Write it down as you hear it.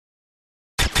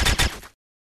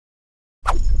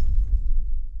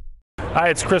Hi,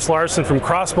 it's Chris Larson from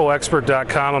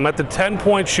CrossbowExpert.com. I'm at the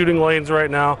 10-point shooting lanes right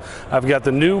now. I've got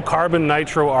the new carbon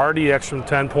Nitro RDX from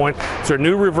 10-point. It's their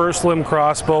new reverse limb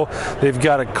crossbow. They've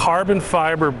got a carbon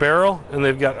fiber barrel and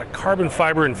they've got a carbon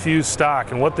fiber infused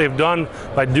stock. And what they've done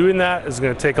by doing that is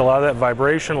going to take a lot of that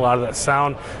vibration, a lot of that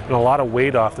sound, and a lot of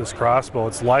weight off this crossbow.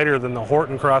 It's lighter than the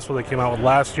Horton crossbow they came out with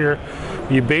last year.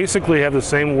 You basically have the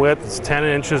same width. It's 10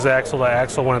 inches axle to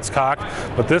axle when it's cocked,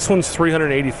 but this one's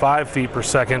 385 feet per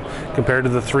second compared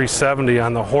to the 370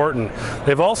 on the Horton.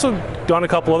 They've also done a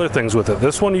couple other things with it.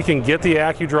 This one you can get the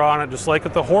AccuDraw on it just like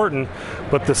with the Horton,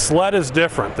 but the sled is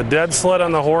different. The dead sled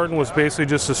on the Horton was basically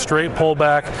just a straight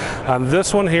pullback. On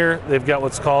this one here, they've got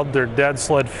what's called their dead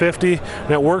sled 50,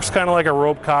 and it works kind of like a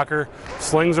rope cocker,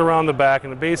 slings around the back,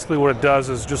 and basically what it does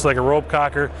is just like a rope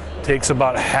cocker, takes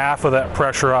about half of that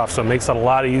pressure off, so it makes it a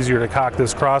lot easier to cock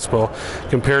this crossbow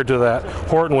compared to that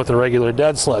Horton with the regular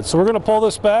dead sled. So we're going to pull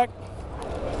this back,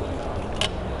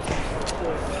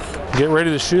 get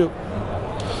ready to shoot.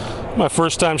 My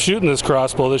first time shooting this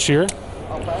crossbow this year.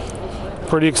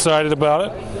 Pretty excited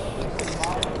about it.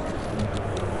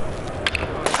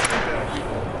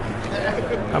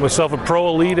 Got myself a Pro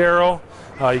Elite arrow.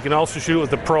 You can also shoot it with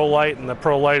the Pro Light, and the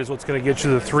Pro Light is what's going to get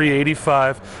you the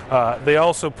 385. They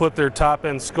also put their top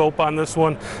end scope on this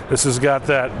one. This has got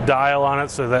that dial on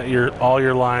it so that all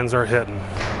your lines are hitting.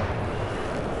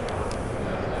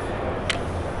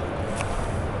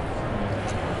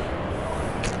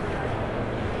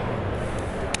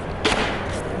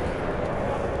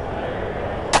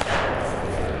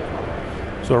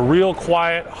 So a real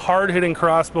quiet, hard-hitting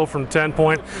crossbow from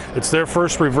 10-point. It's their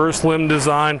first reverse limb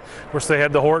design. Of course, they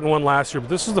had the Horton one last year, but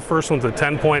this is the first one with a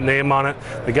 10-point name on it.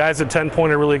 The guys at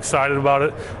 10-point are really excited about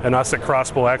it, and us at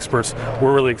Crossbow Experts,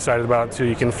 we're really excited about it too.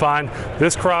 You can find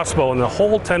this crossbow and the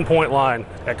whole 10-point line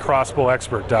at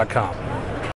CrossbowExpert.com.